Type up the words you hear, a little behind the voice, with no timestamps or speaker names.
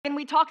And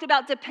we talked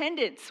about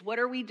dependence. What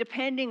are we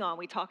depending on?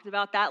 We talked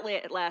about that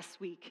last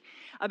week,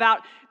 about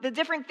the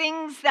different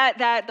things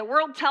that the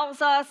world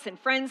tells us and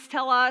friends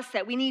tell us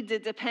that we need to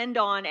depend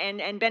on.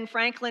 And Ben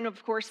Franklin,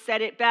 of course,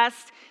 said it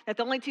best, that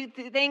the only two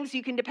things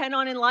you can depend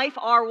on in life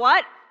are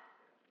what?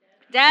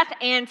 Death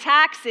and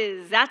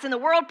taxes. That's in the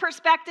world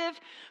perspective,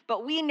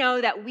 but we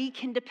know that we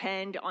can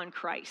depend on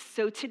Christ.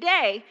 So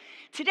today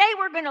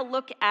we're going to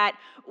look at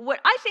what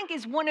I think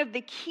is one of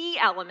the key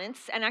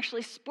elements, and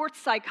actually sports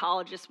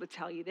psychologists would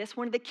tell you this,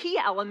 one of the key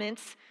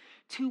elements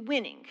to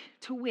winning,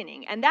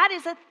 and that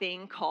is a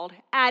thing called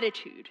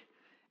attitude.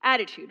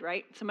 Attitude,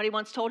 right? Somebody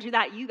once told you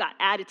that. You got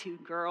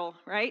attitude, girl,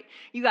 right?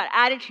 You got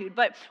attitude.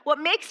 But what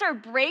makes or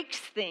breaks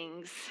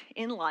things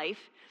in life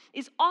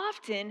is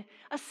often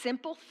a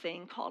simple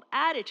thing called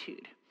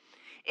attitude.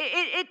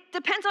 It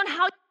depends on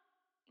how you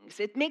see things.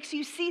 It makes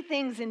you see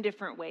things in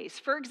different ways.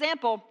 For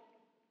example,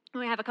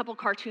 we have a couple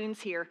cartoons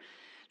here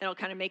that'll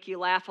kind of make you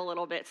laugh a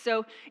little bit.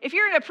 So if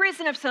you're in a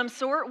prison of some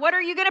sort, what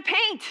are you going to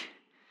paint?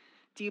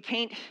 Do you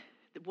paint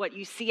what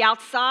you see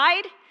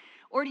outside,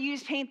 or do you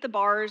paint the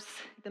bars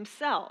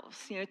themselves?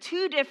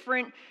 Two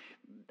different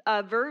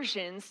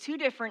versions, two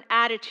different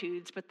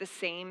attitudes, but the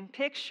same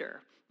picture.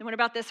 And what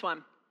about this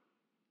one?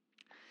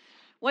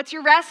 What's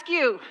your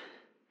rescue?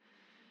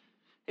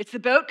 It's the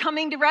boat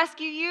coming to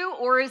rescue you,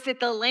 or is it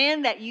the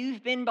land that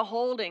you've been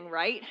beholding,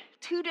 right?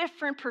 Two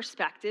different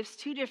perspectives,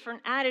 two different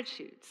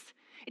attitudes.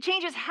 It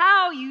changes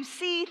how you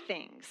see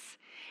things.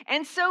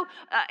 And so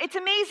it's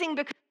amazing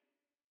because,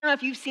 I don't know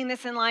if you've seen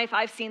this in life,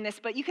 I've seen this,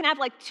 but you can have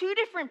like two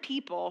different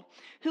people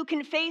who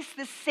can face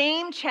the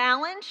same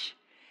challenge,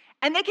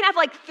 and they can have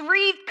like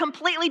three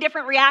completely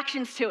different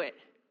reactions to it.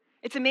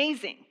 It's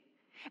amazing.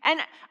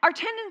 And our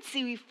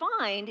tendency, we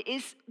find,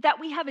 is that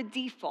we have a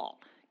default.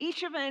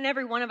 Each and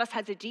every one of us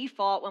has a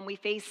default when we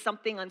face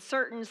something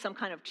uncertain, some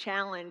kind of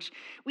challenge.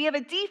 We have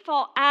a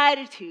default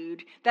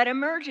attitude that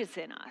emerges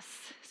in us.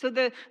 So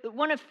the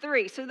one of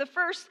three. So the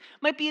first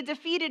might be a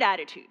defeated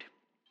attitude.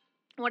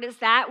 What is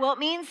that? Well, it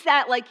means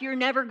that like you're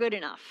never good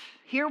enough.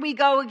 Here we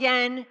go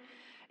again.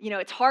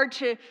 It's hard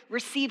to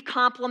receive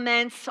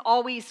compliments,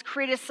 always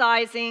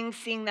criticizing,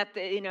 seeing that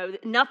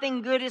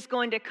nothing good is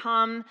going to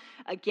come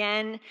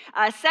again.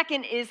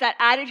 Second is that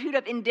attitude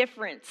of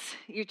indifference.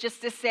 You're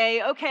just to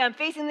say, okay, I'm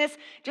facing this,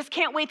 just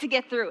can't wait to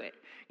get through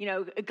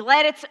it.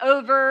 Glad it's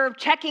over,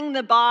 checking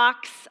the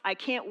box. I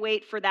can't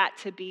wait for that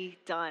to be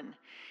done.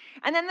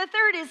 And then the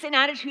third is an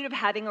attitude of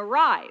having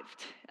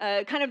arrived,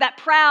 kind of that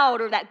proud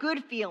or that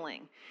good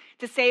feeling.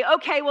 To say,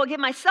 okay, well, give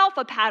myself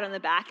a pat on the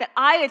back that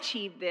I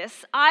achieved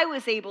this, I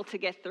was able to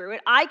get through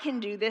it, I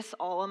can do this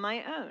all on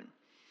my own.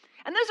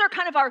 And those are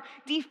kind of our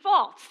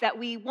defaults that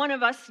one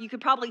of us, you could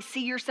probably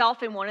see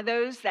yourself in one of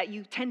those that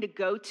you tend to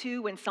go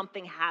to when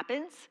something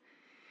happens.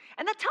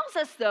 And that tells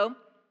us, though,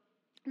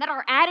 that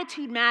our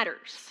attitude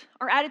matters.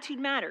 Our attitude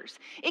matters.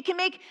 It can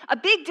make a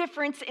big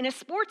difference in a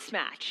sports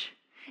match.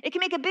 It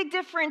can make a big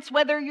difference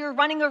whether you're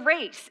running a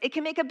race. It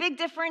can make a big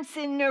difference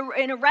in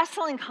a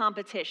wrestling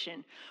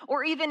competition,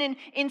 or even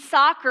in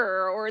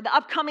soccer or the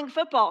upcoming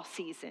football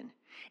season.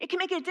 It can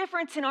make a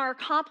difference in our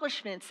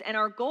accomplishments and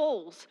our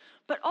goals,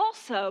 but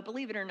also,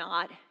 believe it or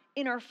not,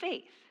 in our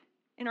faith.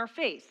 In our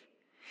faith.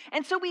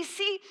 And so we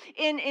see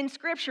in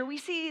Scripture, we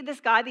see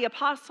this guy, the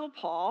Apostle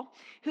Paul,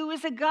 who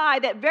is a guy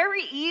that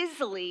very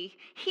easily,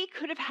 he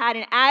could have had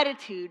an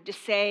attitude to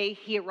say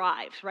he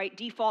arrived, right?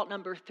 Default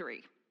number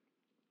 3.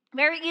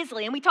 Very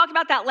easily. And we talked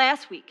about that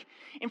last week.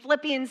 In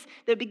Philippians,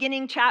 the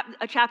beginning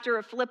chapter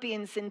of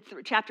Philippians in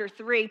chapter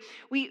 3,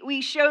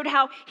 we showed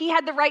how he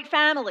had the right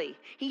family.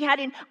 He had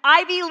an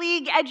Ivy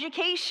League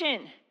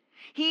education.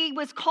 He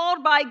was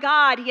called by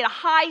God. He had a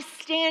high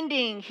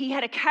standing. He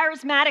had a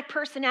charismatic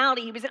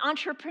personality. He was an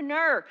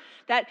entrepreneur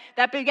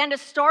that began to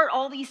start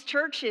all these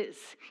churches.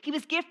 He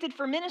was gifted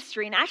for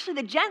ministry. And actually,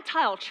 the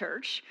Gentile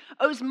church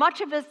owes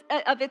much of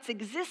its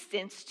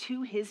existence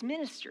to his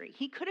ministry.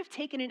 He could have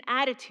taken an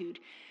attitude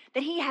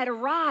that he had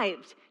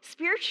arrived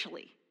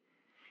spiritually.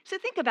 So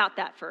think about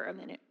that for a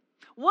minute.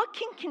 What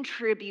can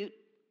contribute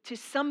to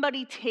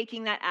somebody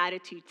taking that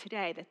attitude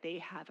today that they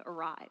have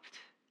arrived?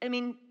 I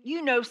mean,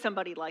 you know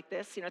somebody like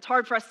this. It's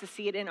hard for us to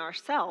see it in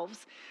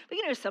ourselves, but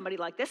you know somebody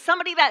like this.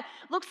 Somebody that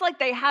looks like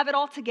they have it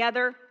all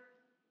together.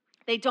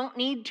 They don't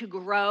need to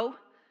grow.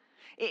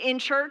 In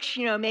church,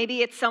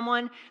 maybe it's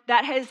someone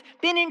that has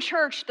been in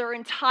church their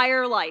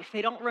entire life.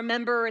 They don't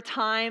remember a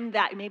time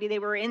that maybe they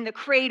were in the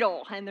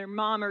cradle and their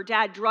mom or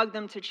dad drugged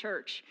them to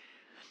church.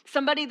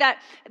 Somebody that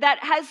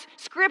has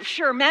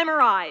scripture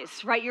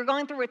memorized, right? You're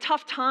going through a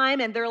tough time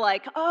and they're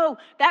like, oh,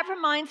 that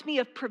reminds me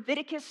of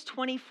Leviticus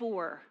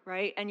 24,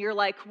 right? And you're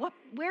like, what?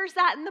 Where's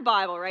that in the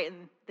Bible, right?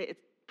 And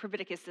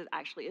Leviticus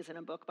actually isn't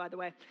a book, by the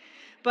way.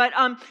 But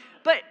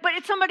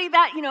it's somebody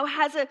that,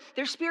 has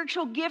their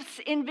spiritual gifts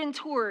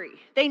inventory.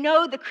 They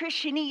know the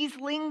Christianese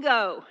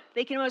lingo.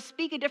 They can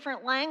speak a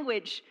different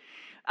language.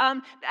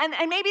 And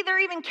maybe they're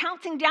even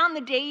counting down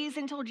the days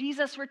until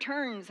Jesus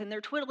returns, and they're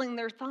twiddling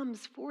their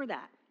thumbs for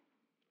that.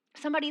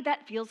 Somebody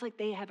that feels like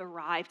they have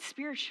arrived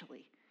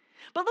spiritually.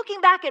 But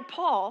looking back at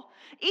Paul,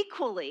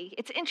 equally,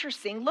 it's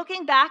interesting,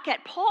 looking back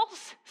at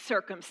Paul's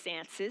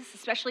circumstances,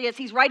 especially as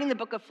he's writing the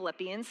book of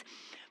Philippians,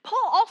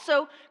 Paul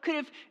also could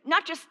have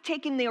not just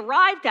taken the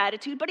arrived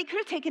attitude, but he could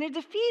have taken a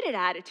defeated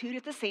attitude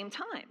at the same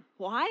time.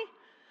 Why?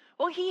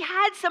 Well, he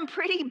had some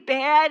pretty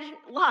bad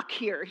luck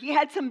here. He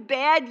had some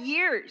bad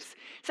years.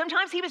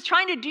 Sometimes he was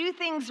trying to do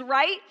things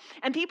right,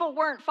 and people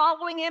weren't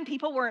following him.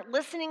 People weren't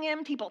listening to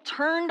him. People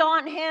turned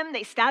on him.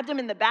 They stabbed him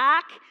in the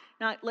back,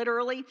 not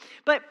literally.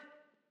 But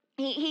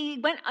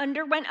he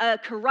underwent a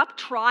corrupt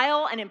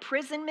trial and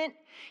imprisonment.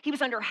 He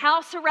was under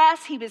house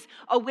arrest. He was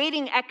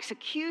awaiting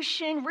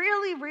execution.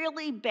 Really,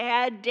 really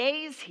bad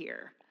days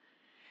here.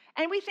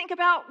 And we think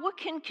about what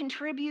can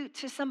contribute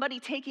to somebody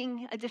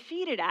taking a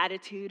defeated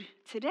attitude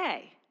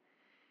today.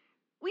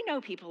 We know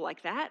people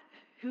like that,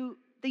 who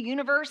the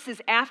universe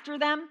is after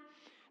them.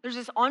 There's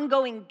this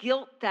ongoing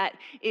guilt that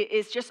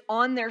is just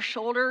on their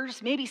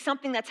shoulders. Maybe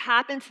something that's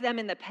happened to them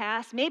in the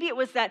past. Maybe it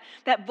was that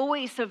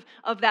voice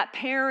of that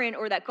parent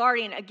or that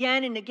guardian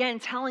again and again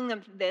telling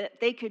them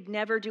that they could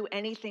never do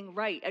anything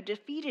right, a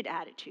defeated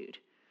attitude.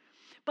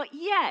 But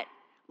yet,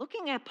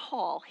 looking at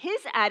Paul,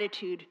 his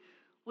attitude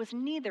was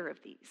neither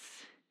of these.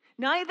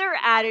 Neither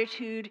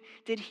attitude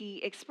did he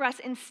express.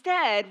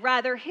 Instead,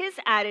 rather, his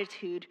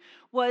attitude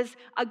was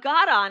a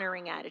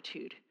God-honoring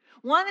attitude,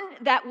 one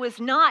that was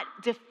not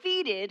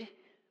defeated,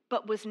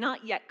 but was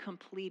not yet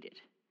completed.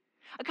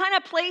 A kind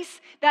of place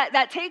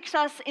that takes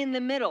us in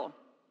the middle.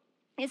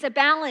 Is a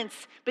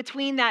balance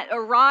between that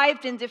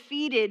arrived and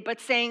defeated, but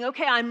saying,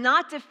 okay, I'm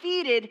not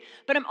defeated,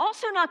 but I'm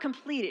also not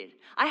completed.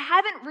 I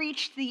haven't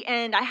reached the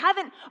end. I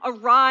haven't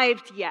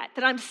arrived yet,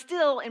 that I'm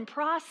still in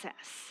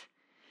process.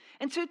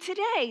 And so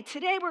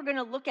today we're going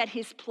to look at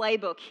his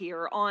playbook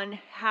here on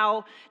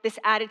how this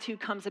attitude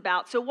comes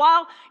about. So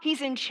while he's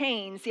in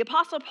chains, the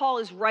Apostle Paul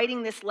is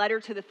writing this letter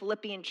to the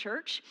Philippian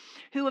church,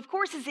 who of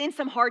course is in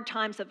some hard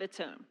times of its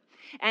own.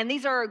 And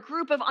these are a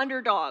group of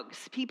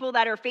underdogs, people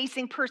that are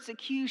facing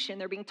persecution.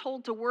 They're being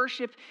told to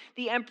worship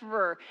the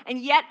emperor.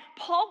 And yet,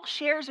 Paul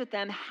shares with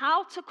them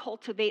how to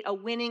cultivate a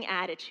winning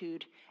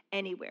attitude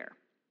anywhere.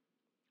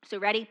 So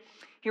ready?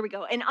 Here we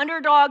go. An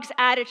underdog's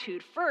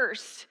attitude.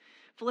 First,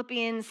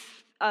 Philippians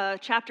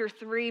chapter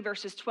 3,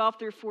 verses 12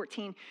 through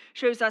 14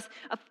 shows us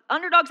an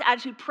underdog's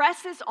attitude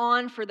presses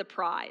on for the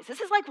prize.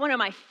 This is like one of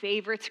my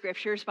favorite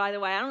scriptures, by the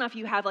way. I don't know if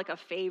you have like a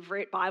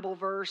favorite Bible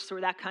verse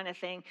or that kind of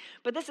thing,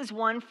 but this is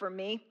one for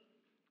me.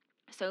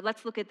 So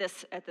let's look at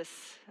this,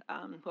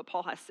 what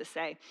Paul has to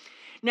say.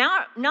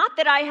 Now, not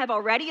that I have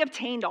already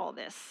obtained all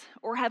this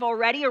or have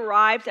already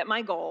arrived at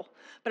my goal,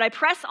 but I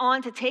press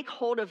on to take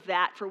hold of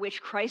that for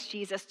which Christ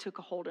Jesus took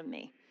a hold of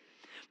me.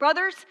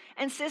 Brothers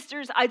and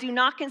sisters, I do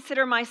not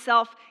consider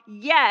myself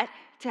yet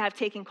to have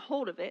taken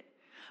hold of it,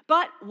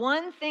 but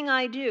one thing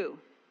I do.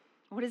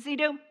 What does he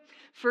do?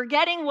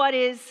 Forgetting what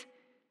is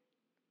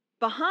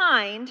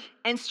behind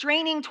and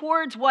straining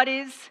towards what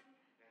is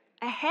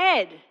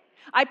ahead.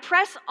 I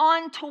press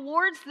on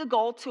towards the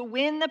goal to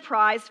win the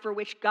prize for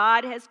which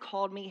God has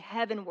called me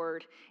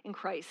heavenward in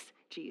Christ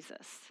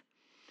Jesus.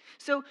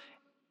 So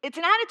it's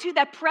an attitude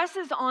that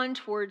presses on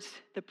towards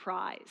the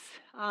prize.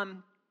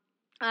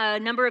 A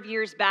number of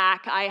years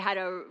back, I had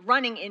a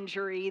running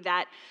injury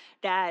that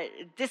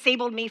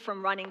disabled me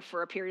from running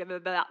for a period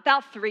of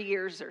about 3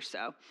 years or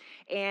so.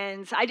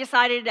 And I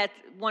decided at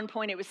one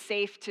point it was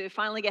safe to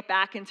finally get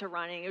back into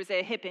running. It was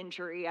a hip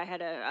injury. I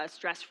had a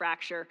stress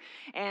fracture.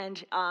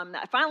 And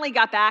I finally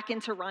got back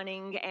into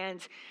running.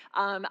 And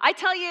I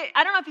tell you,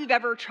 I don't know if you've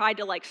ever tried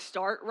to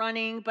start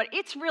running, but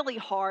it's really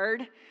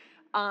hard.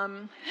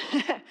 I've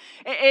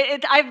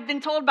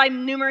been told by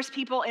numerous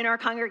people in our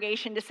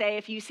congregation to say,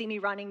 if you see me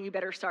running, you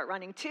better start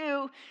running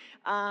too.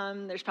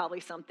 There's probably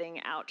something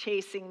out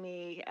chasing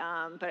me,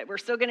 but we're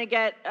still going to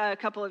get a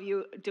couple of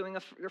you doing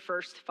your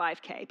first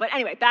 5K. But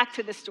anyway, back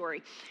to the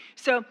story.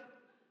 So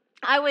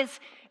I was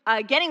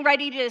getting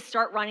ready to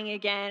start running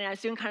again. I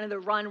was doing kind of the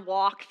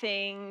run-walk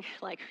thing,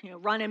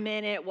 run a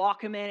minute,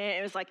 walk a minute.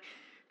 It was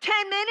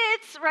 10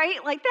 minutes,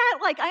 right? Like that.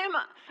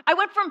 I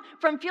went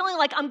from feeling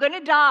like I'm going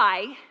to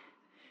die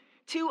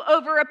to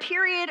over a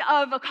period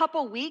of a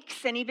couple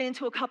weeks and even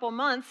into a couple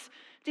months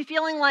to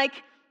feeling like,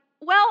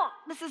 well,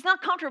 this is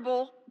not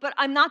comfortable, but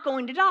I'm not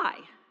going to die.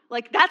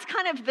 That's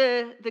kind of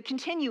the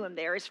continuum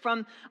there is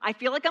from I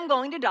feel like I'm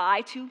going to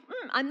die to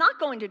I'm not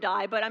going to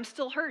die, but I'm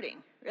still hurting.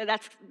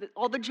 That's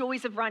all the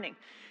joys of running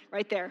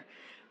right there.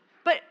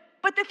 But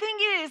the thing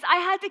is, I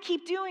had to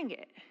keep doing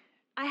it.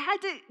 I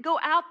had to go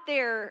out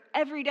there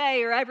every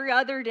day or every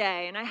other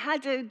day, and I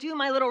had to do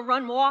my little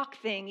run-walk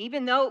thing,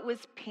 even though it was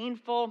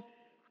painful,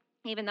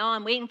 even though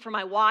I'm waiting for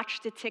my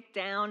watch to tick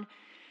down.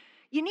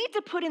 You need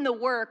to put in the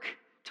work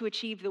to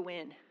achieve the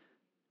win.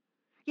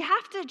 You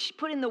have to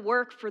put in the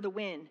work for the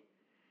win.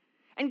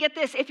 And get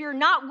this, if you're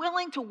not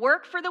willing to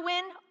work for the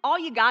win, all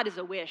you got is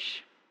a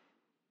wish.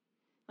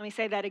 Let me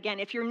say that again.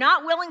 If you're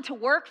not willing to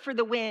work for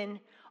the win,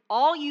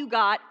 all you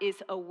got is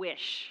a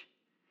wish.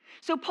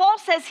 So Paul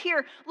says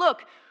here,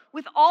 look,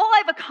 with all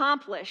I've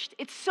accomplished,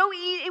 it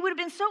would have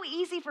been so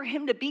easy for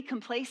him to be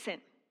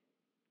complacent.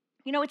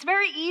 It's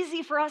very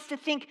easy for us to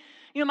think,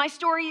 my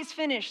story is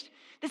finished.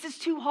 This is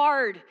too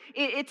hard.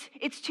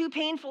 It's too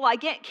painful. I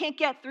can't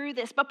get through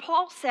this. But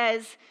Paul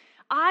says,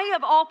 I,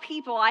 of all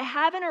people, I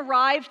haven't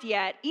arrived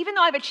yet, even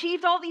though I've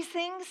achieved all these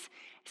things,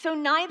 so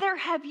neither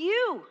have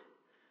you.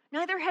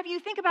 Neither have you.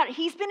 Think about it.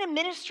 He's been in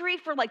ministry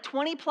for like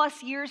 20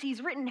 plus years.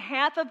 He's written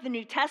half of the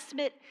New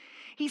Testament.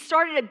 He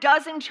started a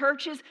dozen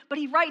churches, but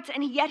he writes,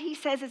 and yet he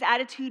says his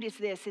attitude is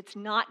this: it's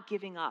not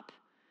giving up.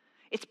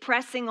 It's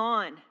pressing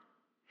on.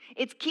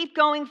 It's keep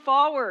going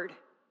forward.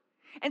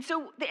 And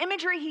so the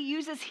imagery he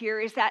uses here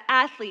is that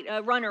athlete,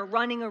 a runner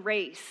running a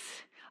race.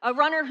 A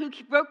runner who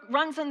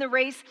runs in the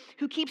race,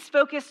 who keeps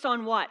focused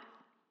on what?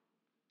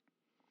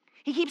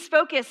 He keeps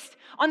focused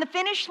on the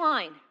finish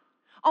line,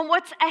 on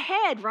what's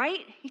ahead,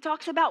 right? He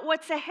talks about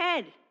what's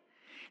ahead.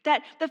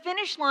 That the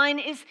finish line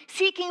is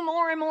seeking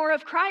more and more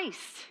of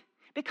Christ,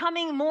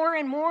 becoming more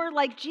and more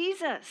like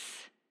Jesus.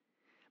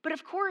 But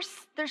of course,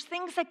 there's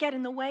things that get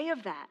in the way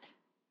of that.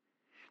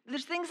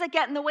 There's things that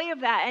get in the way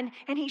of that.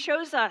 And he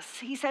shows us,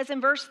 he says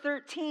in verse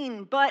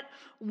 13, but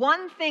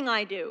one thing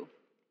I do.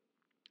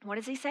 What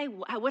does he say?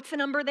 What's the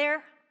number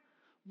there?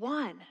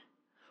 One.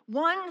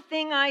 One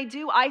thing I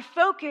do. I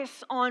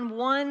focus on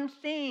one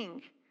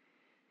thing.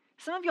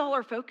 Some of y'all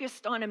are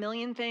focused on a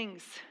million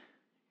things.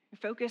 You're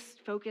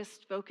focused.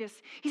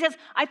 He says,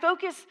 I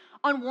focus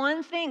on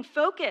one thing.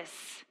 Focus.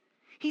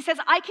 He says,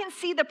 I can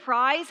see the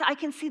prize. I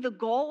can see the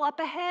goal up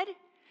ahead,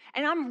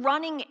 and I'm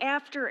running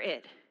after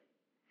it.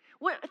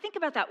 Think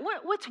about that.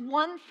 What's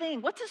one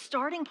thing? What's a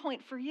starting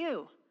point for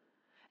you?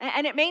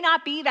 And it may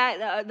not be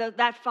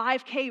that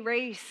 5K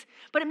race,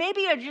 but it may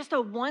be just a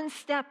one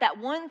step, that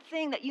one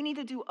thing that you need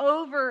to do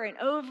over and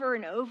over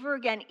and over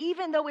again,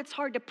 even though it's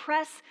hard to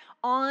press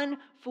on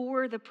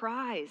for the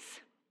prize.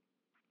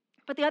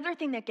 But the other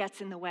thing that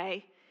gets in the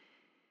way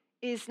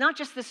is not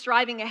just the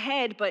striving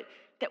ahead, but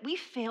that we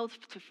failed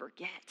to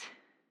forget.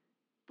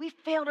 We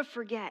fail to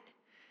forget.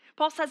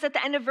 Paul says at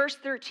the end of verse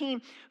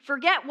 13,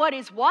 forget what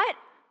is what?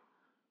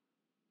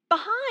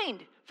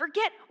 Behind.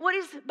 Forget what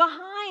is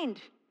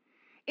behind.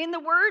 In the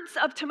words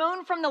of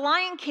Timon from The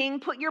Lion King,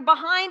 put your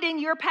behind in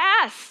your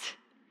past.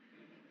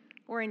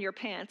 Or in your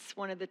pants,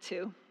 one of the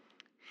two.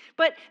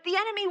 But the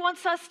enemy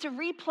wants us to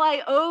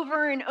replay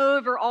over and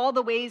over all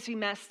the ways we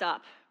messed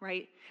up,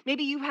 right?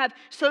 Maybe you have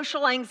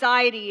social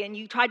anxiety and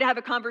you tried to have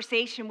a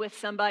conversation with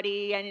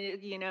somebody and,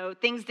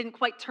 things didn't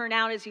quite turn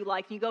out as you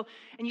liked. And you go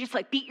and you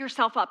just beat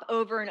yourself up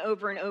over and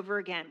over and over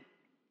again.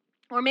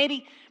 Or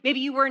maybe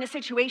you were in a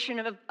situation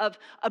of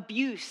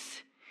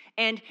abuse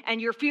and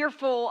you're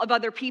fearful of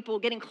other people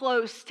getting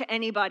close to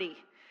anybody.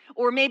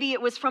 Or maybe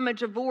it was from a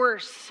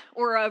divorce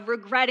or a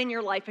regret in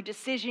your life, a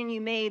decision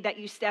you made that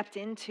you stepped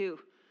into.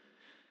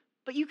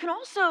 But you can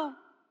also,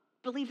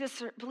 believe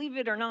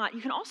it or not,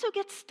 you can also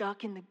get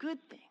stuck in the good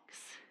things.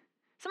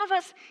 Some of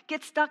us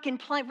get stuck in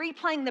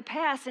replaying the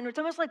past, and it's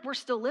almost like we're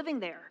still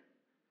living there.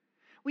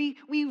 We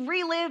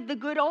relive the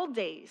good old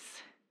days.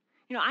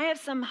 I have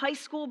some high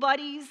school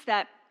buddies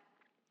that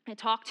I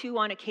talk to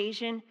on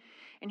occasion,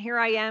 and here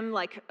I am,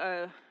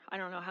 I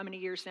don't know how many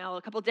years now,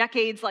 a couple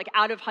decades,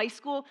 out of high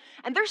school,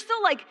 and they're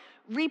still,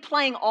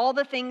 replaying all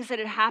the things that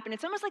had happened.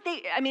 It's almost like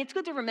it's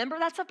good to remember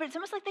that stuff, but it's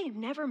almost like they've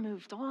never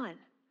moved on.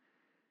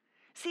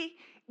 See,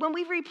 when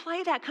we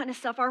replay that kind of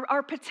stuff,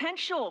 our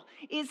potential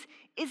is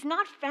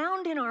not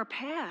found in our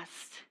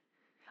past.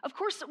 Of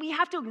course, we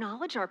have to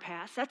acknowledge our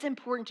past. That's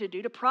important to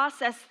do, to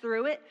process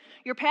through it.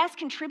 Your past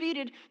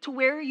contributed to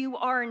where you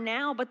are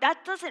now, but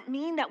that doesn't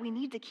mean that we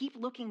need to keep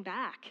looking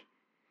back.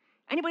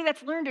 Anybody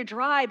that's learned to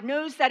drive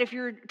knows that if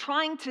you're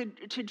trying to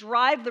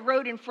drive the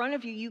road in front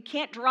of you, you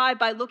can't drive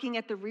by looking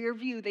at the rear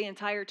view the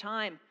entire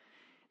time.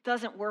 It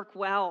doesn't work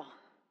well.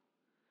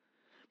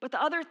 But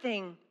the other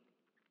thing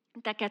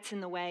that gets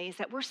in the way is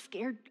that we're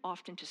scared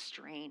often to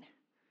strain.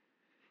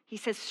 He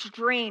says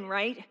strain,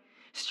 right?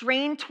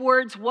 Strain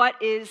towards what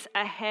is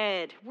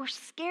ahead. We're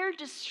scared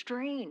to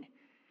strain.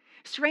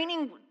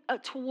 Straining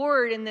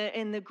toward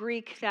in the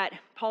Greek that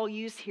Paul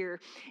used here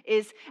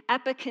is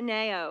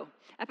epikineo.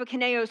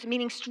 Epikineo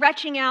meaning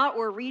stretching out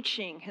or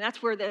reaching, and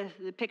that's where the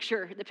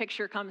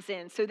picture comes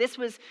in. So this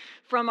was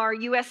from our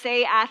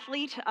USA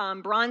athlete,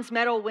 bronze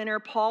medal winner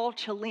Paul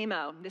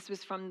Chelimo. This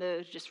was from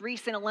the just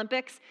recent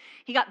Olympics.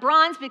 He got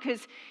bronze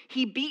because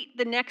he beat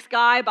the next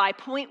guy by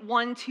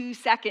 0.12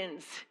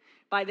 seconds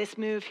by this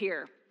move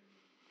here.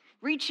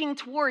 Reaching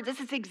towards, this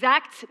is the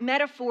exact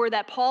metaphor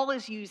that Paul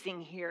is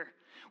using here,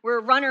 where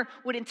a runner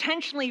would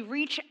intentionally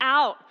reach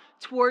out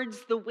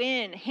towards the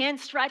win,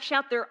 hands stretched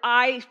out, their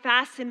eye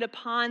fastened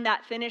upon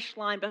that finish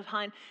line,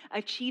 behind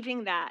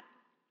achieving that.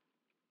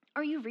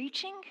 Are you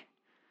reaching?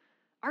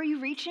 Are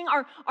you reaching?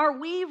 Are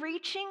we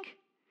reaching?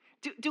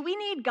 Do we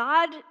need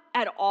God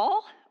at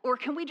all? Or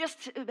can we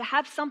just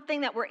have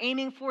something that we're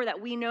aiming for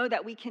that we know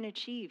that we can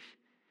achieve?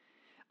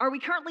 Are we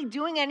currently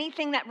doing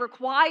anything that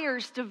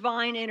requires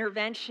divine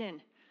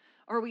intervention?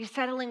 Or are we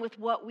settling with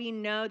what we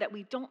know that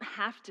we don't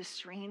have to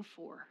strain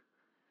for?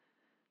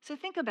 So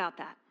think about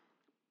that.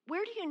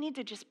 Where do you need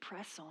to just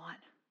press on?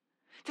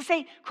 To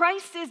say,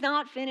 Christ is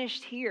not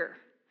finished here.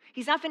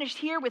 He's not finished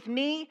here with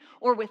me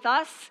or with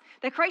us,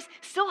 that Christ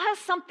still has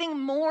something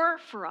more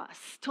for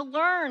us to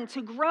learn,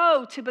 to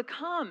grow, to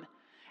become.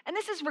 And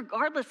this is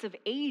regardless of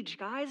age,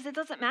 guys. It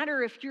doesn't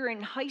matter if you're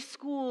in high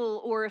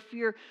school or if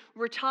you're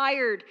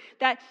retired,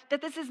 that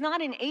this is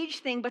not an age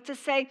thing, but to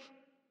say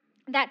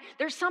that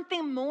there's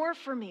something more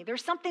for me.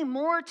 There's something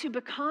more to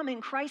become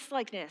in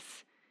Christ-likeness.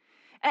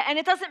 And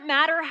it doesn't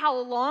matter how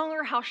long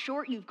or how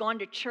short you've gone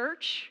to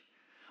church,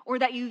 or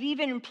that you've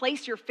even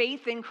placed your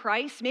faith in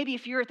Christ. Maybe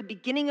if you're at the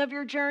beginning of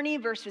your journey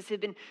versus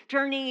have been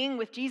journeying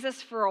with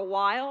Jesus for a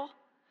while,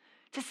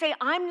 to say,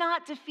 I'm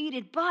not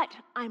defeated, but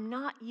I'm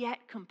not yet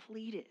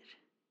completed.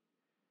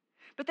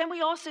 But then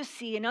we also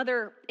see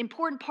another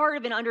important part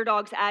of an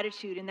underdog's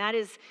attitude, and that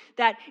is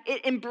that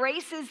it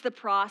embraces the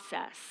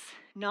process,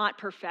 not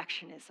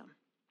perfectionism.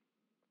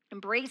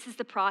 Embraces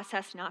the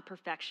process, not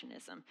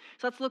perfectionism.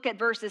 So let's look at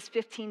verses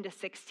 15 to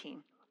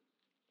 16.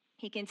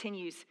 He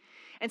continues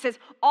and says,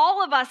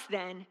 all of us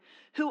then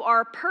who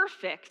are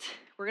perfect,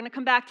 we're going to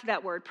come back to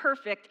that word,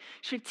 perfect,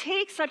 should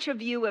take such a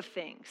view of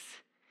things.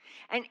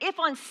 And if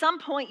on some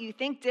point you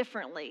think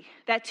differently,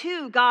 that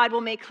too God will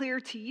make clear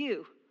to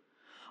you.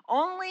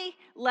 Only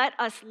let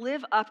us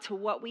live up to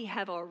what we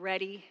have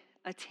already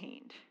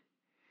attained.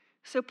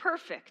 So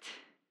perfect.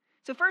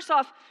 So first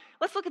off,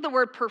 let's look at the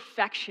word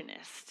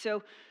perfectionist.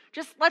 So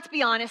just let's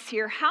be honest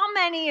here. How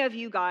many of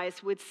you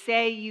guys would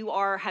say you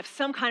have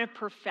some kind of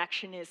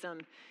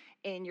perfectionism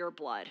in your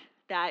blood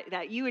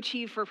that you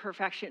achieve for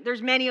perfection?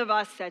 There's many of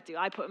us that do.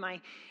 I put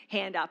my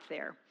hand up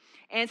there.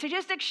 And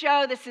statistics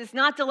show this is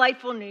not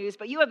delightful news,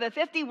 but you have a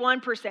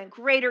 51%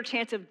 greater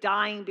chance of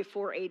dying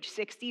before age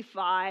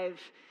 65.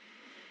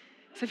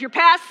 So if you're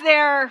past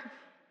there,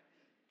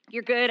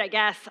 you're good, I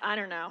guess. I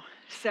don't know.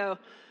 So,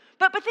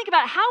 but think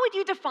about it. How would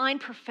you define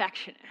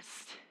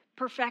perfectionist?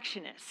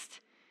 Perfectionist.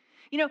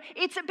 You know,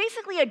 it's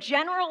basically a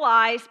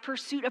generalized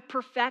pursuit of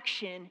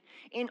perfection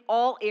in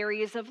all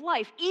areas of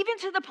life, even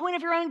to the point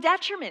of your own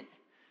detriment,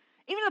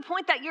 even to the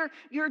point that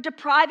you're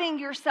depriving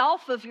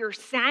yourself of your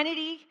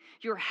sanity,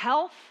 your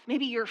health,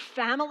 maybe your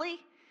family,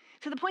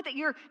 to the point that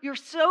you're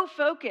so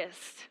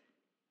focused.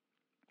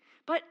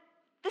 But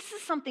this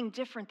is something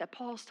different that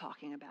Paul's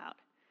talking about.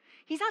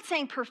 He's not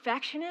saying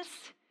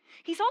perfectionist.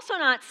 He's also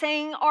not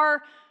saying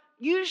our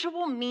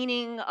usual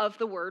meaning of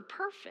the word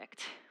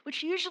perfect,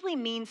 which usually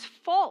means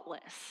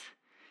faultless.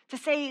 To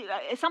say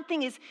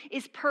something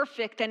is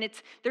perfect and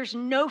there's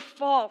no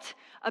fault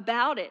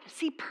about it.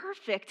 See,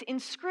 perfect in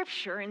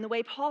Scripture, in the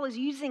way Paul is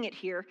using it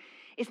here,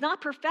 is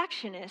not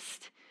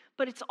perfectionist,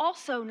 but it's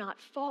also not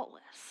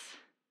faultless.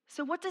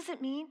 So what does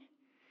it mean?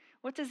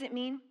 What does it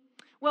mean?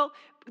 Well,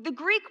 the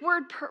Greek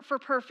word for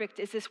perfect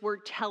is this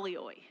word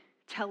teleoi.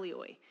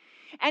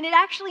 And it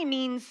actually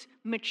means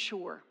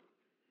mature.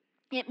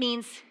 It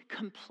means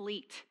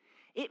complete.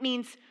 It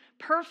means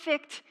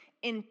perfect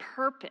in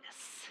purpose.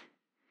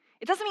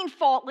 It doesn't mean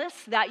faultless,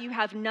 that you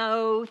have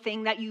no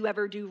thing that you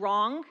ever do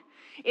wrong.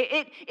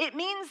 It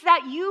means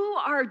that you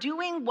are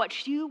doing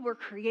what you were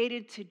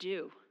created to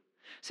do.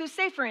 So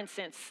say, for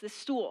instance, this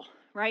stool,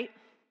 right?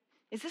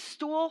 Is this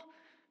stool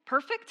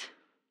perfect?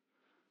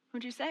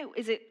 Would you say?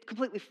 Is it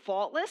completely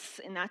faultless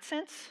in that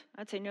sense?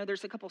 I'd say no,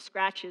 there's a couple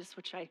scratches,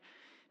 which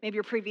maybe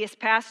your previous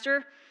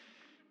pastor,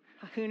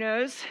 who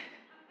knows?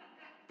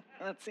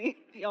 Let's see,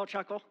 y'all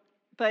chuckle.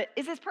 But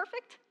is this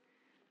perfect?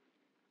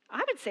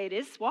 I would say it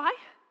is. Why?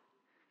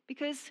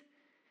 Because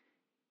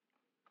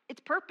its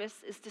purpose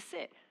is to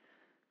sit.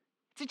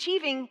 It's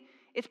achieving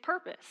its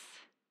purpose.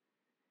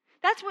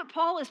 That's what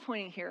Paul is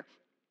pointing here.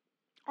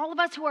 All of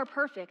us who are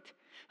perfect,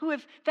 who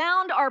have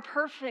found our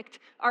purpose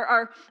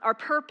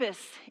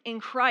in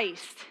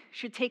Christ,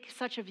 should take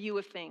such a view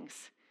of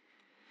things.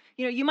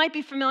 You know, you might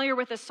be familiar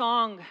with a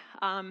song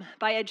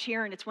by Ed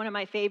Sheeran. It's one of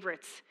my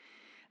favorites.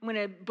 I'm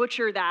going to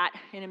butcher that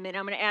in a minute.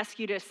 I'm going to ask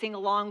you to sing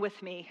along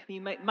with me. You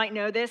might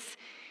know this.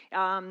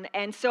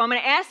 And so I'm going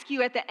to ask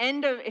you at the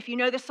end of, if you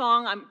know the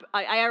song,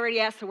 I already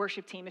asked the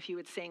worship team if you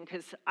would sing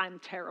because I'm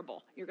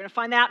terrible. You're going to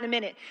find that out in a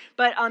minute.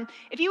 But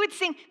if you would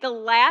sing the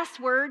last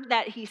word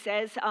that he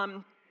says,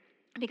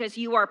 because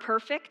you are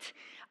perfect,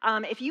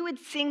 if you would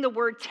sing the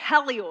word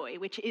teleoi,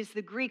 which is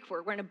the Greek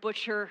word. We're going to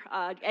butcher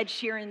Ed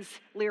Sheeran's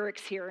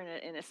lyrics here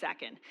in a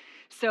second.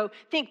 So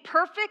think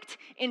perfect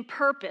in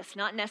purpose,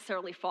 not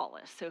necessarily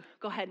faultless. So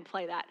go ahead and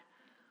play that.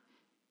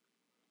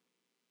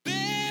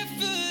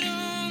 Barefoot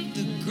on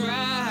the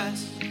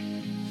grass,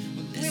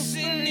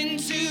 listening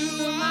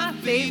to my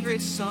favorite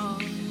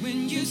song.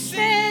 When you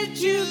said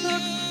you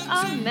looked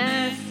A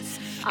mess,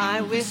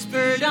 I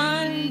whispered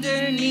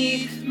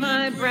underneath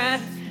my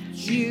breath.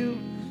 You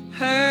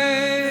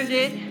heard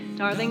it,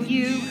 darling,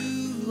 you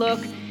look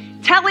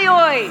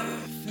teleoi.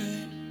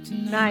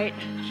 Night.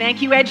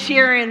 Thank you, Ed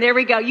Sheeran. There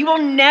we go. You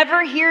will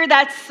never hear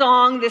that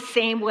song the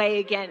same way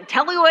again.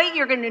 Teleoi,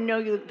 you're going to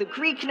know the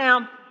Greek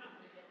now.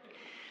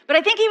 But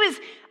I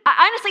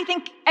I honestly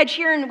think Ed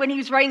Sheeran, when he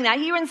was writing that,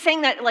 he wasn't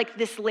saying that like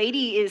this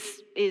lady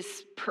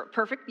is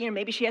perfect. You know,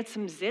 maybe she had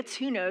some zits,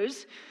 who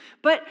knows.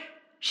 But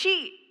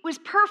she was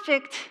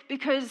perfect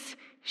because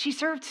she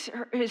served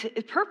her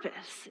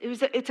purpose.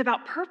 It's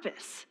about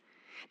purpose.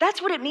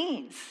 That's what it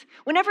means.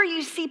 Whenever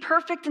you see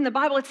perfect in the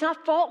Bible, it's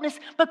not faultless,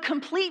 but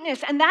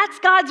completeness. And that's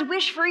God's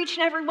wish for each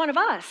and every one of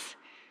us,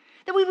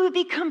 that we would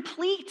be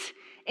complete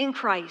in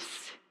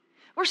Christ.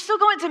 We're still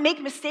going to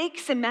make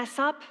mistakes and mess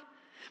up,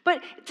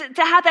 but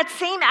to have that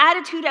same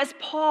attitude as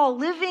Paul,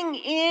 living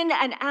in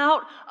and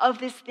out of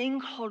this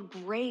thing called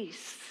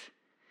grace.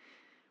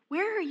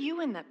 Where are you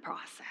in that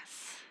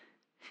process?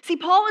 See,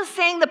 Paul is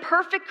saying the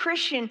perfect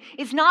Christian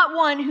is not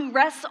one who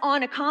rests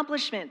on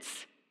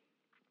accomplishments.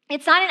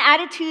 It's not an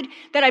attitude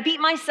that I beat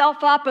myself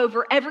up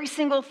over every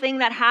single thing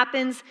that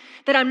happens,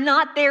 that I'm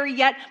not there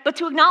yet, but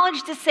to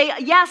acknowledge, to say,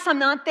 yes, I'm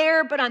not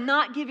there, but I'm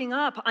not giving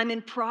up. I'm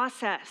in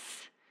process.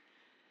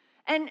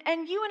 And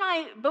you and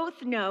I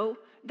both know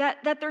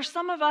that there's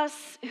some of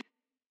us who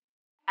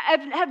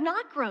have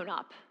not grown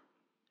up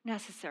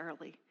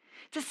necessarily.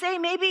 To say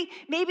maybe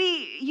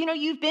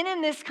you've been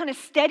in this kind of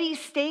steady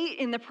state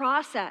in the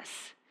process,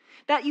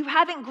 that you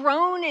haven't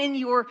grown in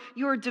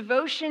your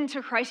devotion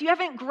to Christ. You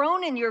haven't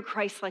grown in your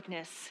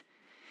Christ-likeness.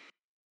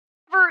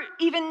 Never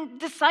even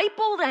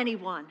discipled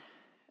anyone,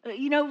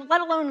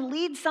 let alone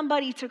lead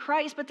somebody to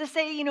Christ, but to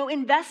say,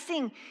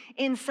 investing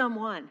in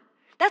someone.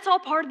 That's all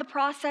part of the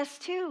process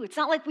too. It's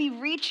not like we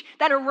reach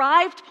that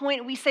arrived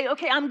point and we say,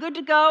 okay, I'm good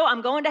to go.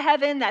 I'm going to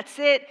heaven. That's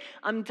it.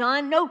 I'm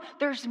done. No,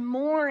 there's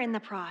more in the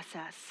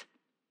process.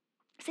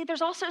 See,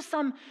 there's also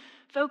some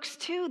folks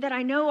too that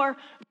I know are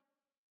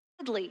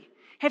godly,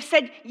 have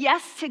said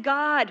yes to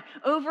God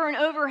over and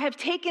over, have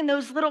taken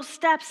those little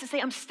steps to say,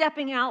 I'm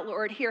stepping out,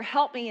 Lord, here,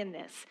 help me in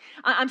this.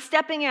 I'm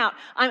stepping out.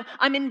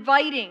 I'm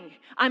inviting.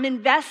 I'm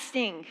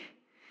investing.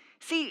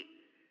 See,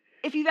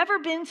 if you've ever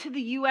been to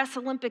the U.S.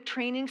 Olympic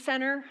Training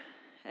Center,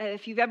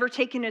 if you've ever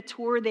taken a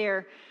tour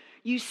there,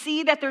 you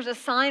see that there's a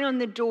sign on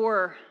the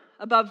door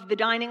above the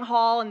dining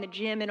hall and the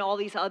gym and all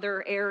these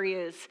other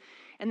areas.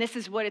 And this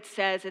is what it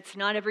says. It's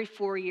not every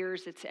 4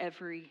 years, it's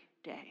every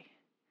day.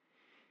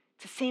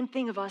 It's the same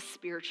thing of us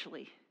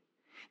spiritually.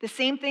 The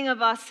same thing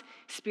of us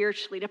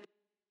spiritually. To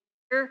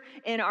persevere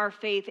in our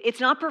faith. It's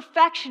not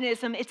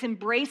perfectionism, it's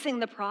embracing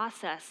the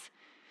process.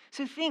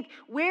 So think,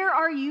 where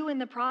are you in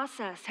the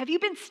process? Have you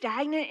been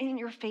stagnant in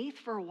your faith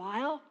for a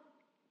while?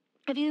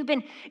 Have you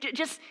been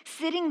just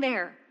sitting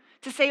there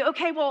to say,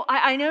 okay, well,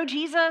 I know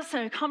Jesus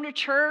and I come to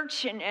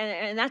church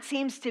and that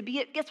seems to be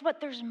it. Guess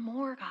what? There's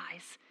more,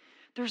 guys.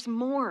 There's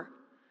more.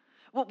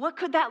 Well, what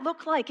could that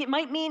look like? It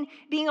might mean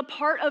being a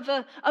part of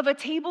a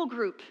table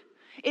group.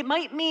 It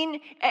might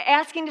mean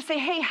asking to say,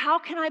 hey, how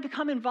can I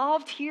become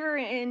involved here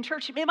in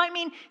church? It might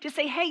mean to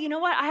say, hey, you know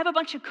what? I have a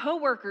bunch of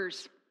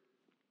coworkers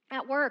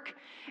at work,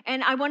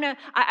 and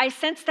I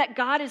sense that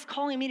God is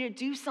calling me to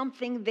do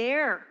something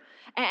there.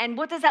 And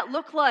what does that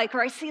look like?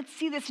 Or I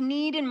see this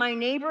need in my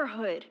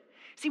neighborhood.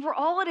 See, we're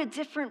all at a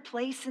different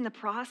place in the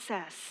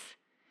process.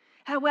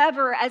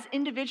 However, as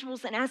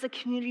individuals and as a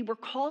community, we're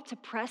called to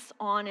press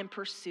on and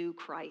pursue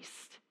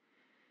Christ.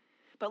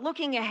 But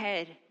looking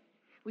ahead,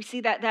 we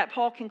see that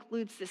Paul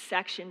concludes this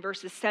section,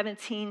 verses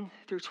 17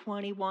 through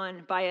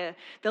 21, by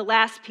the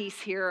last piece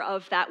here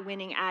of that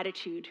winning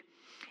attitude.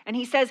 And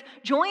he says,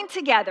 join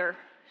together,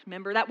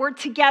 remember that word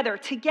together,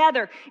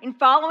 in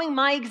following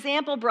my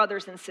example,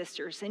 brothers and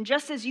sisters. And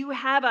just as you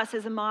have us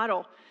as a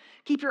model,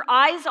 keep your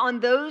eyes on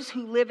those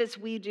who live as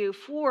we do.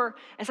 For,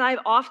 as I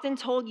have often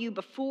told you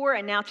before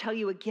and now tell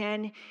you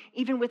again,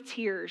 even with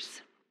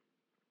tears,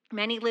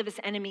 many live as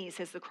enemies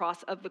of the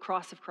cross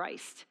of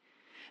Christ.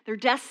 Their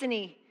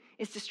destiny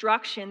is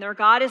destruction. Their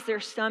God is their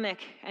stomach,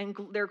 and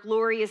their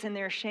glory is in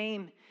their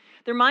shame.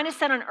 Their mind is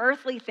set on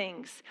earthly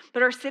things,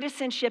 but our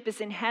citizenship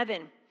is in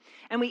heaven.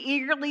 And we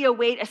eagerly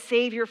await a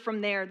Savior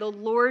from there, the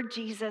Lord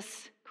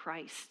Jesus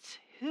Christ,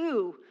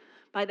 who,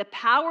 by the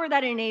power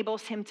that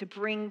enables him to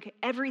bring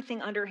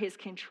everything under his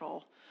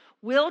control,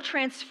 will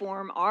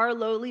transform our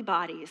lowly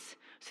bodies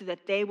so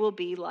that they will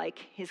be like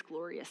his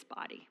glorious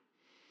body.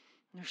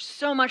 And there's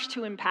so much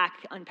to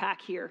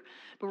unpack here,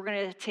 but we're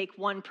going to take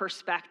one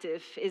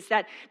perspective, is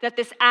that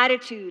this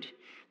attitude,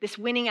 this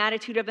winning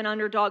attitude of an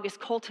underdog, is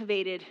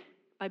cultivated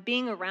by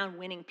being around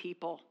winning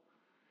people.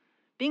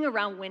 Being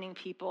around winning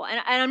people. And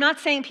I'm not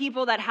saying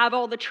people that have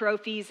all the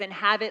trophies and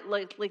have it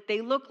like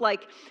they look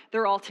like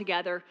they're all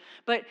together,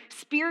 but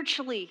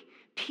spiritually,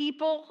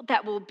 people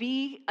that will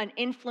be an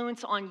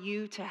influence on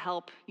you to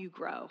help you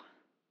grow.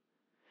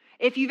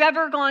 If you've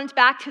ever gone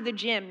back to the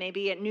gym,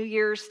 maybe at New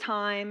Year's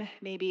time,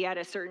 maybe at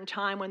a certain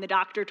time when the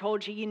doctor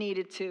told you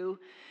needed to,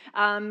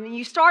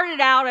 you started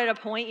out at a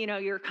point,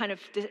 you're kind of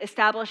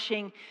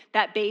establishing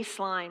that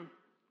baseline.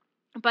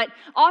 But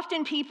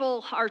often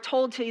people are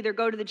told to either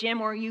go to the gym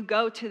or you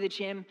go to the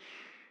gym,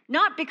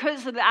 not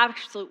because of the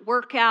absolute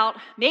workout,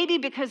 maybe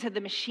because of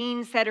the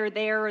machines that are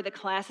there or the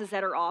classes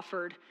that are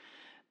offered,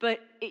 but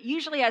it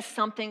usually has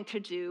something to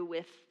do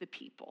with the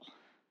people,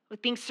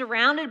 with being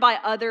surrounded by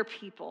other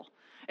people,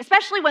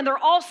 especially when they're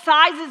all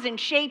sizes and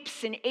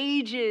shapes and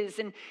ages,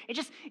 and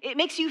it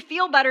makes you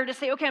feel better to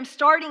say, okay, I'm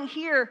starting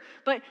here,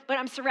 but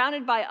I'm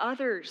surrounded by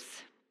others.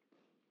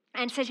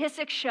 And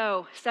statistics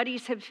show,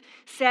 studies have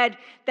said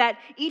that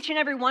each and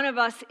every one of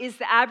us is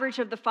the average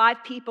of the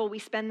 5 people we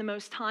spend the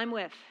most time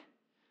with.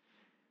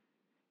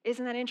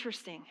 Isn't that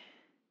interesting?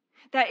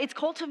 That it's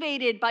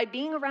cultivated by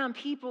being around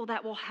people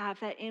that will have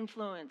that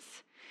influence.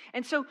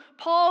 And so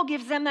Paul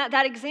gives them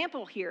that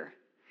example here.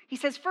 He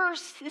says,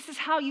 first, this is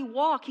how you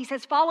walk. He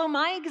says, follow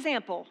my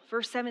example,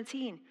 verse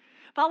 17.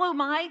 Follow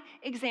my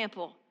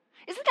example.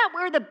 Isn't that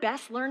where the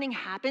best learning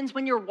happens,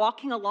 when you're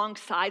walking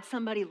alongside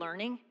somebody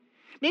learning?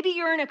 Maybe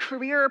you're in a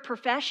career or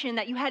profession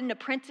that you had an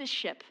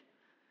apprenticeship.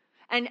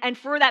 And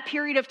for that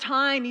period of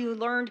time, you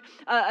learned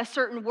a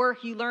certain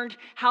work. You learned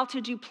how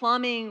to do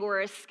plumbing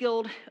or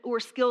skilled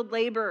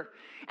labor.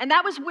 And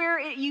that was where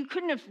you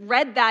couldn't have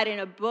read that in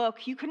a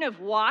book. You couldn't have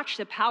watched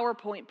a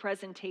PowerPoint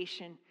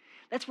presentation.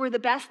 That's where the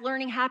best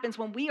learning happens,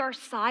 when we are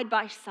side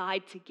by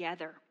side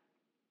together.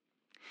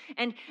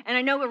 And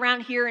I know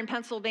around here in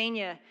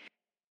Pennsylvania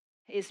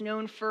is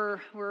known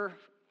for where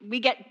we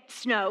get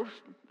snow.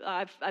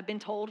 I've been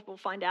told, we'll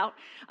find out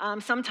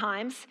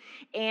sometimes,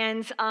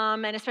 and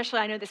especially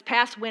I know this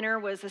past winter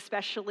was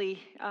especially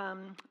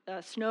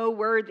snow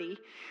worthy.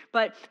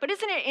 But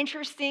isn't it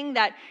interesting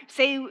that,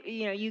 say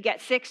you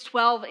get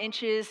 12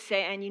 inches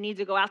and you need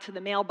to go out to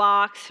the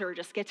mailbox or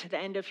just get to the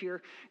end of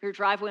your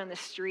driveway on the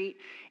street?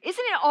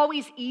 Isn't it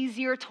always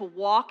easier to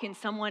walk in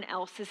someone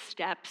else's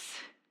steps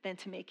than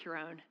to make your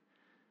own?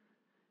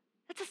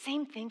 That's the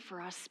same thing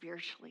for us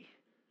spiritually.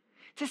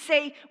 To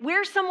say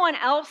where someone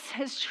else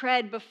has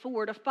tread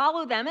before, to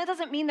follow them. It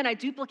doesn't mean that I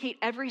duplicate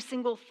every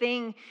single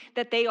thing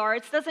that they are.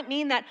 It doesn't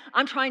mean that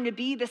I'm trying to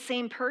be the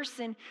same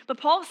person. But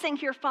Paul's saying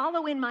here,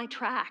 follow in my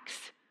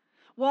tracks.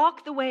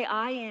 Walk the way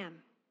I am.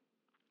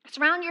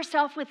 Surround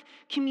yourself with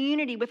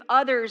community, with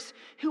others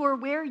who are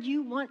where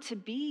you want to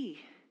be.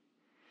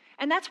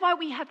 And that's why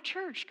we have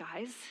church,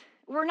 guys.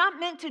 We're not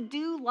meant to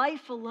do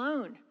life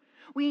alone.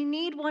 We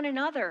need one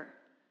another.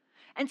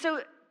 And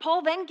so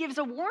Paul then gives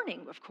a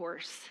warning, of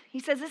course. He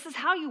says, this is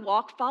how you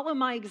walk, follow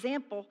my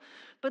example.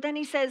 But then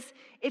he says,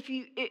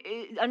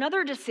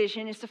 another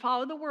decision is to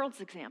follow the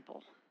world's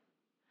example.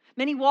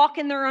 Many walk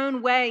in their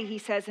own way, he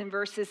says in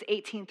verses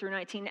 18 through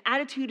 19, an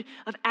attitude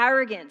of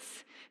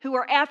arrogance, who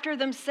are after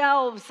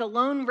themselves, a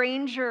lone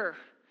ranger.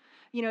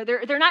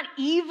 They're not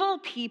evil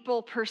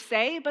people per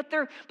se, but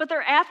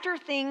they're after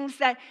things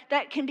that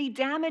can be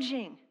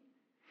damaging.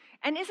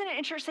 And isn't it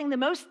interesting? The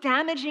most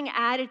damaging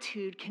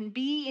attitude can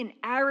be an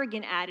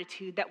arrogant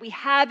attitude, that we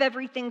have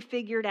everything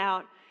figured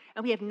out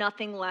and we have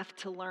nothing left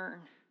to learn.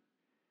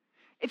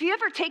 If you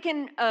ever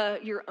taken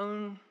your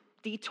own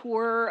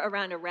detour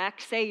around a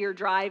wreck, say you're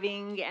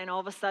driving and all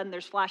of a sudden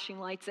there's flashing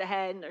lights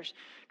ahead and there's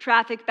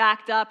traffic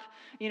backed up.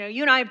 You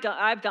and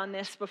I've done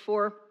this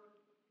before.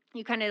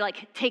 You kind of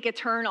like take a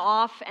turn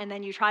off and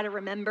then you try to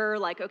remember,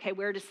 like, okay,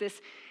 where does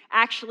this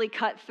actually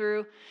cut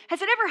through?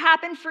 Has it ever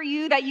happened for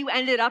you that you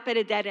ended up at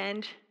a dead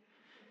end?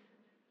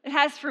 It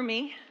has for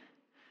me,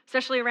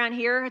 especially around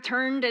here. I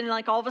turned and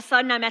like all of a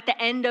sudden I'm at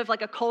the end of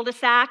like a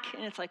cul-de-sac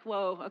and it's like,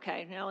 whoa,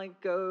 okay, now I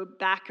go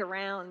back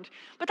around.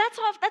 But that's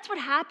what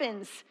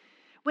happens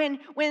when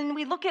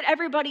we look at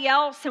everybody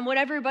else and what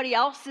everybody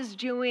else is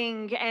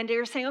doing and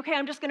they're saying, okay,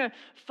 I'm just going to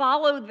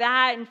follow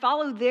that and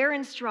follow their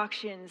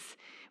instructions.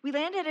 We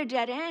land at a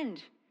dead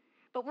end.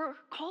 But we're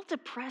called to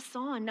press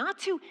on, not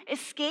to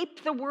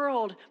escape the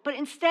world, but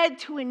instead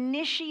to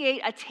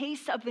initiate a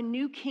taste of the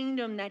new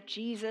kingdom that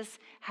Jesus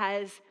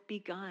has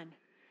begun.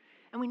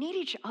 And we need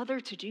each other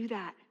to do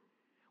that.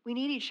 We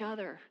need each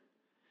other.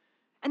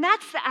 And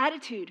that's the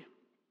attitude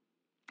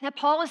that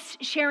Paul is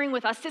sharing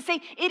with us, to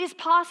say it is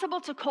possible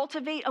to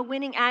cultivate a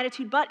winning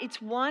attitude, but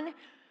it's one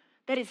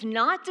that is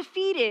not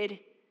defeated,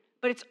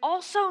 but it's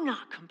also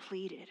not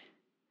completed.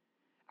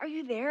 Are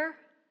you there?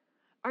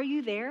 Are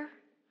you there?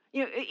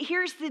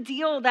 Here's the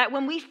deal, that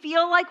when we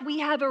feel like we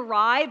have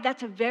arrived,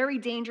 that's a very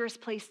dangerous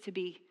place to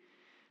be.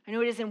 I know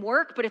it is in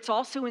work, but it's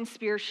also in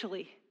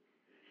spiritually.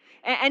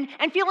 And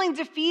feeling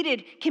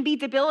defeated can be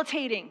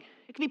debilitating.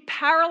 It can be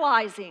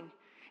paralyzing.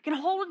 It can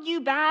hold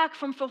you back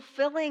from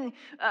fulfilling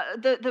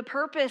the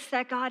purpose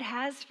that God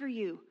has for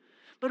you.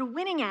 But a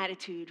winning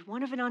attitude,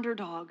 one of an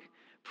underdog,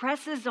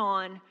 presses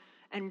on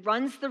and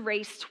runs the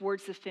race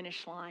towards the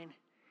finish line.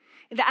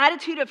 The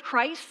attitude of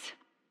Christ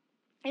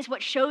is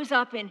what shows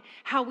up in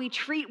how we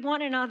treat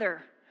one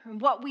another,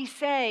 what we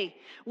say,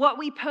 what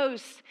we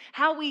post,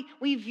 how we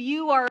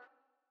view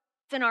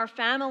our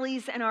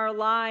families and our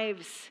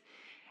lives.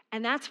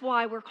 And that's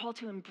why we're called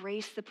to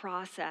embrace the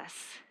process,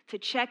 to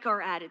check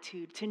our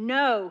attitude, to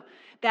know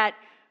that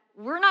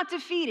we're not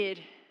defeated,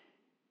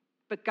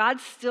 but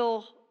God's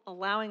still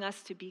allowing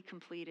us to be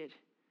completed.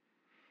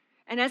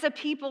 And as a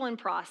people in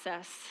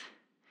process,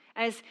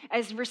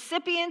 as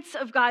recipients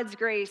of God's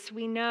grace,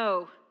 we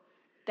know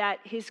that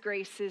his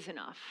grace is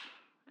enough.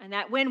 And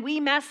that when we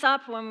mess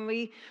up, when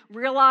we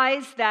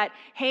realize that,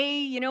 hey,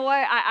 you know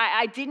what,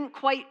 I didn't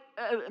quite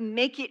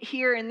make it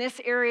here in this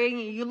area,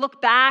 you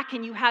look back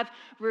and you have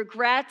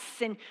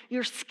regrets and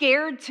you're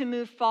scared to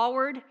move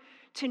forward,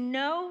 to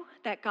know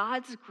that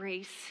God's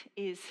grace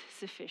is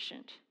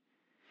sufficient.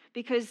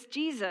 Because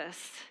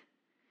Jesus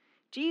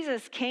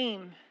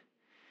came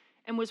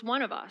and was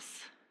one of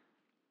us.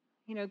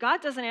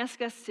 God doesn't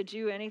ask us to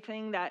do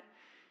anything that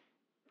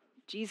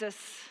Jesus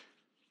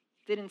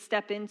didn't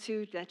step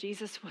into, that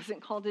Jesus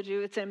wasn't called to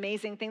do. It's an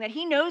amazing thing that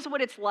he knows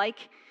what it's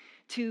like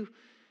to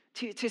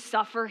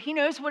suffer. He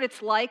knows what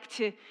it's like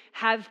to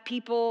have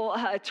people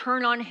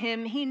turn on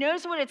him. He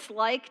knows what it's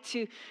like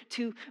to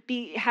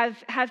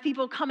have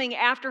people coming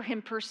after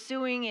him,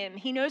 pursuing him.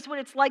 He knows what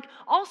it's like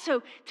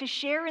also to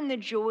share in the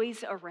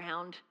joys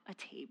around a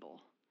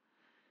table.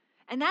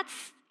 And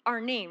that's our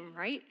name,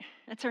 right?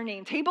 That's our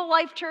name, Table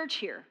Life Church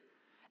here.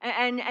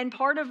 And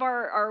part of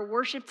our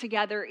worship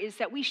together is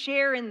that we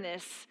share in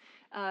this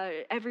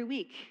every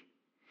week.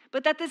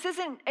 But that this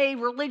isn't a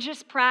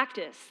religious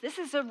practice. This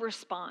is a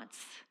response.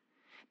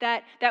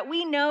 That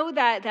we know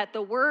that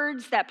the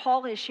words that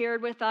Paul has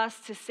shared with us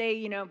to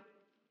say,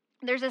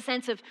 there's a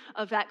sense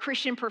of that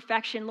Christian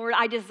perfection. Lord,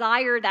 I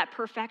desire that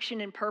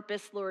perfection and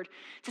purpose, Lord.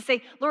 To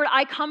say, Lord,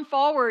 I come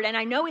forward and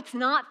I know it's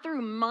not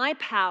through my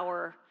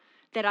power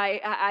that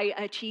I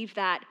achieve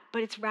that,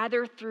 but it's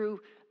rather through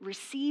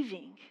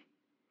receiving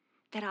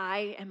that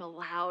I am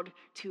allowed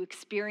to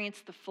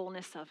experience the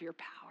fullness of your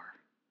power.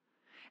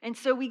 And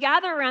so we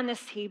gather around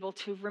this table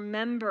to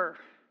remember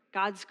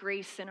God's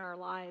grace in our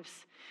lives,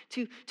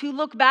 to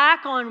look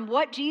back on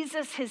what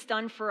Jesus has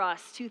done for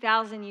us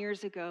 2,000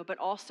 years ago, but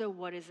also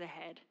what is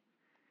ahead.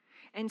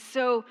 And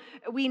so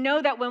we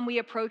know that when we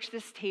approach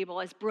this table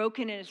as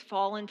broken and as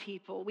fallen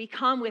people, we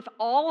come with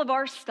all of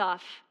our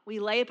stuff, we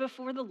lay it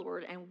before the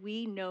Lord, and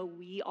we know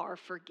we are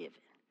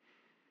forgiven.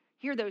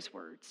 Hear those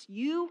words.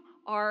 You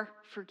are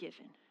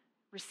forgiven.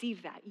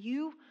 Receive that.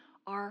 You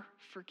are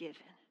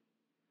forgiven.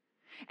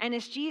 And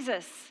as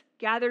Jesus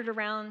gathered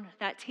around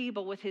that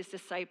table with his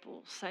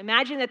disciples, I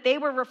imagine that they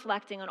were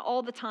reflecting on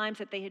all the times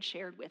that they had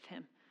shared with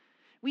him.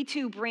 We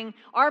too bring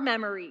our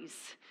memories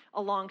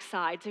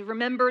alongside to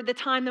remember the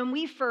time when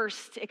we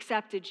first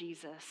accepted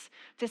Jesus,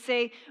 to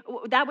say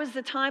that was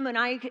the time when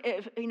I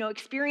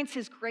experienced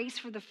his grace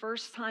for the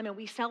first time, and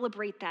we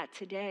celebrate that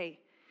today.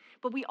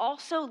 But we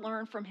also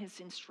learn from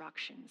his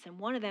instructions, and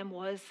one of them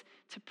was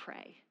to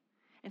pray.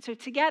 And so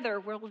together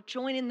we'll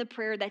join in the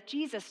prayer that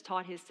Jesus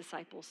taught his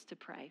disciples to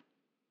pray.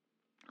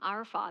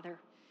 Our Father,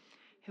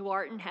 who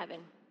art in heaven,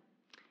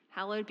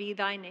 hallowed be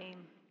thy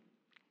name.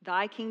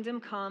 Thy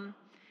kingdom come,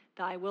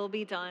 thy will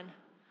be done,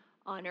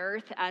 on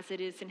earth as it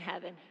is in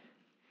heaven.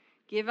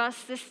 Give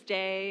us this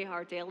day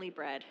our daily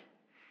bread,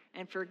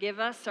 and forgive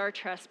us our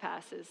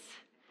trespasses,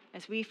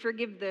 as we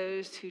forgive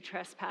those who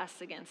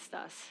trespass against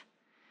us.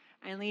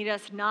 And lead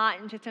us not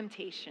into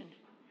temptation,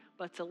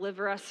 but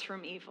deliver us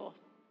from evil.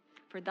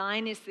 For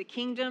thine is the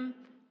kingdom,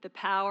 the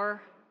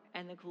power,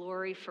 and the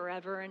glory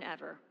forever and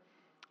ever.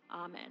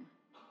 Amen.